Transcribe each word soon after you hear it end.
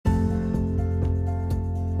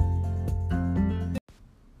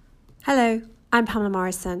Hello, I'm Pamela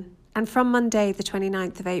Morrison, and from Monday the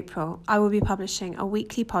 29th of April, I will be publishing a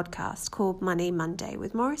weekly podcast called Money Monday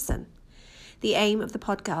with Morrison. The aim of the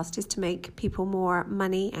podcast is to make people more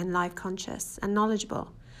money and life conscious and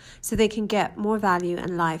knowledgeable, so they can get more value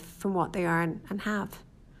and life from what they earn and have.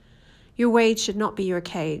 Your wage should not be your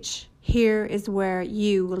cage. Here is where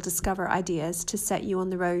you will discover ideas to set you on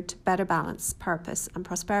the road to better balance, purpose and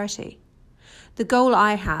prosperity. The goal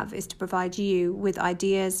I have is to provide you with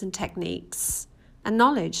ideas and techniques and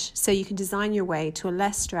knowledge so you can design your way to a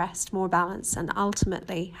less stressed, more balanced and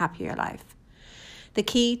ultimately happier life. The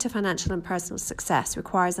key to financial and personal success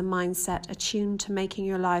requires a mindset attuned to making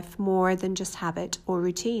your life more than just habit or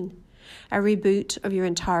routine, a reboot of your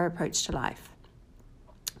entire approach to life.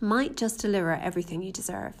 Might just deliver everything you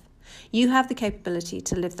deserve. You have the capability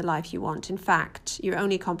to live the life you want. In fact, your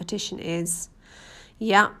only competition is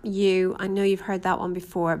you. I know you've heard that one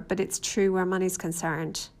before, but it's true where money's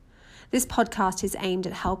concerned. This podcast is aimed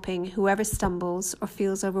at helping whoever stumbles or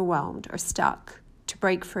feels overwhelmed or stuck to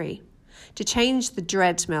break free, to change the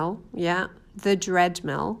dreadmill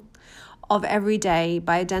of every day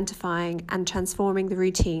by identifying and transforming the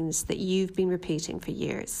routines that you've been repeating for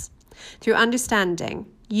years. Through understanding,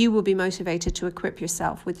 you will be motivated to equip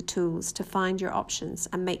yourself with the tools to find your options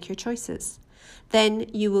and make your choices. Then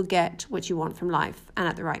you will get what you want from life and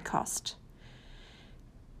at the right cost.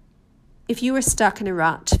 If you are stuck in a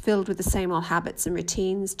rut filled with the same old habits and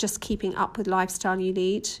routines, just keeping up with lifestyle you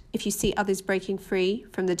lead, if you see others breaking free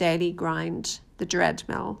from the daily grind, the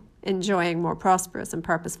dreadmill, enjoying more prosperous and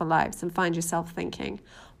purposeful lives and find yourself thinking,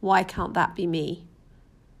 why can't that be me?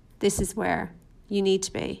 This is where you need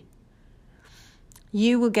to be.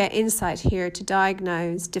 You will get insight here to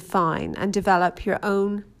diagnose, define, and develop your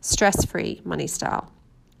own stress-free money style.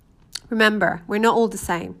 Remember, we're not all the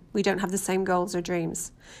same. We don't have the same goals or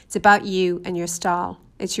dreams. It's about you and your style.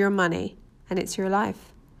 It's your money and it's your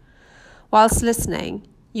life. Whilst listening,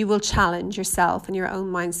 you will challenge yourself and your own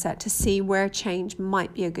mindset to see where change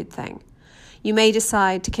might be a good thing. You may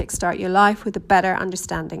decide to kickstart your life with a better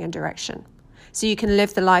understanding and direction, so you can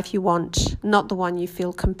live the life you want, not the one you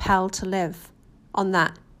feel compelled to live on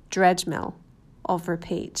that dreadmill of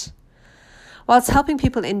repeat. Whilst helping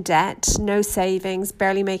people in debt, no savings,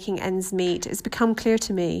 barely making ends meet, it's become clear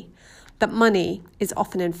to me that money is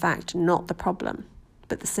often in fact not the problem,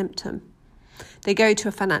 but the symptom. They go to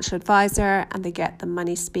a financial advisor and they get the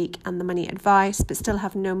money speak and the money advice, but still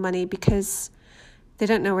have no money because they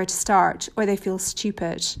don't know where to start or they feel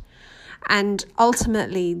stupid. And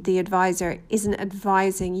ultimately, the advisor isn't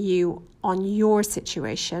advising you on your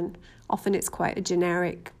situation. Often it's quite a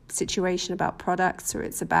generic situation about products or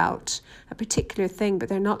it's about a particular thing, but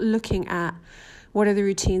they're not looking at what are the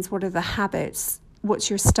routines, what are the habits, what's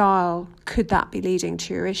your style, could that be leading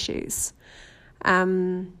to your issues?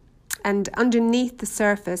 And underneath the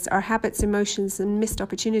surface are habits, emotions and missed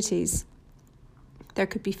opportunities. There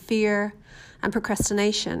could be fear and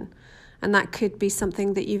procrastination. And that could be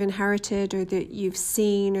something that you've inherited or that you've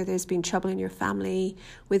seen, or there's been trouble in your family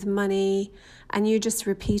with money and you're just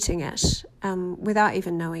repeating it without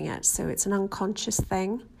even knowing it. So it's an unconscious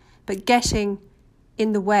thing, but getting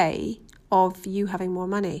in the way of you having more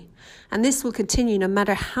money. And this will continue no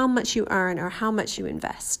matter how much you earn or how much you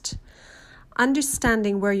invest.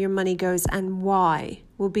 Understanding where your money goes and why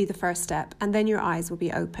will be the first step. And then your eyes will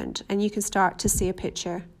be opened and you can start to see a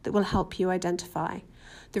picture that will help you identify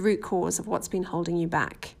the root cause of what's been holding you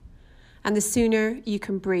back. And the sooner you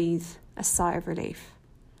can breathe a sigh of relief.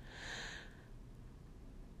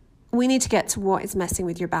 We need to get to what is messing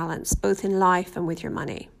with your balance, both in life and with your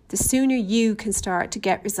money. The sooner you can start to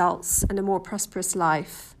get results and a more prosperous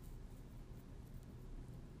life,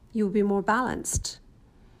 you will be more balanced.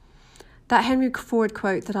 That Henry Ford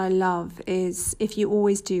quote that I love is, if you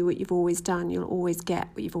always do what you've always done, you'll always get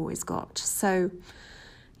what you've always got. So,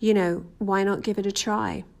 why not give it a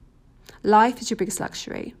try? Life is your biggest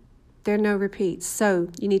luxury. There are no repeats, so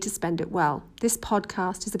you need to spend it well. This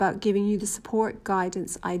podcast is about giving you the support,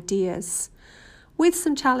 guidance, ideas, with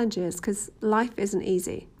some challenges, because life isn't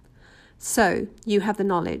easy. So you have the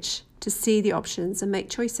knowledge to see the options and make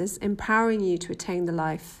choices, empowering you to attain the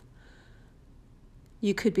life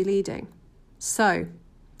you could be leading. So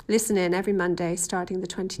listen in every Monday starting the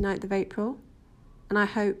 29th of April, and I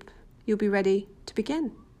hope you'll be ready to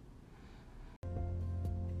begin.